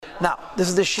Now, this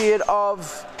is the shiur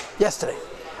of yesterday.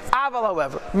 Aval,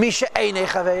 however, Misha Einei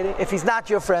Chaveri, if he's not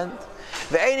your friend,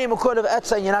 Ve'einei Mukurav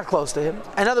Etza, and you're not close to him.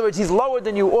 In other words, he's lower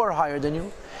than you or higher than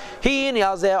you. He in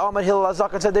Yalzeh Amar Hillel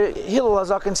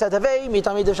HaZaken said, Havei mi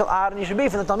Talmidim shel Aaron, you should be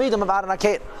from the Talmidim of Aaron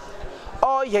HaKeir.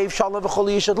 Oh, Yev Shalom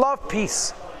v'choli, you should love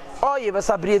peace. Oh, Yev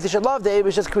Asabriyat, you should love the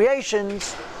Eibish's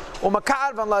creations.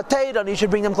 Umakar van la Teira, you should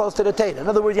bring them close to the Teira. In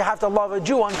other words, you have to love a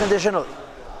Jew unconditionally.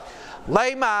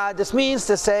 Leima, this means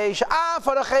to say,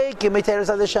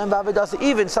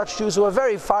 even such Jews who are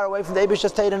very far away from the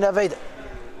Eibish's Teira and Aveda.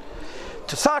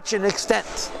 To such an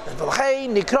extent,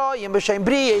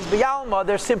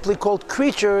 they're simply called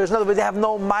creatures. In other words, they have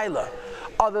no milah,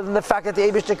 other than the fact that the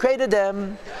Eibishter created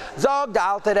them.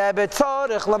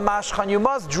 You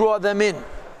must draw them in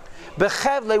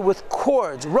with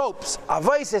cords, ropes,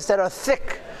 avaises that are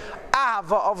thick,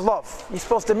 ahava of love. You're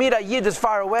supposed to meet a yid as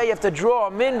far away. You have to draw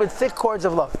them in with thick cords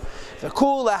of love.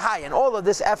 And all of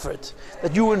this effort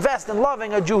that you invest in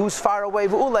loving a Jew who's far away,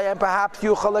 and perhaps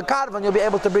you'll be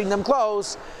able to bring them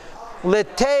close, to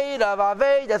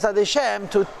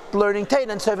learning Teira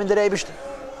and serving the Eibishter.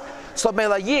 So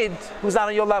Mela Yid, who's not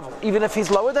on your level, even if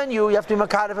he's lower than you have to be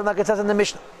Makarev him like it says in the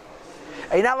Mishnah.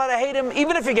 And you're not allowed to hate him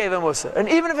even if you gave him Musa, and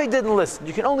even if he didn't listen.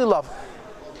 You can only love him.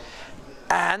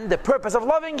 And the purpose of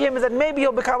loving him is that maybe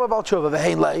he'll become a Baal Tshuva,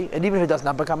 and even if he does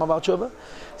not become a Baal Tshuva,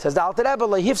 says the Alter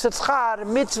Rebbe, you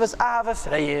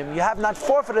have not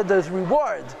forfeited the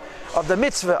reward of the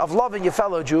mitzvah of loving your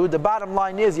fellow Jew. The bottom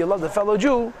line is, you love the fellow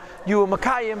Jew, you are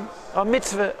Makayim, a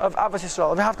mitzvah of Avas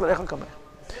Yisrael.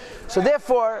 So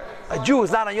therefore, a Jew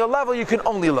who's not on your level, you can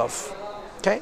only love.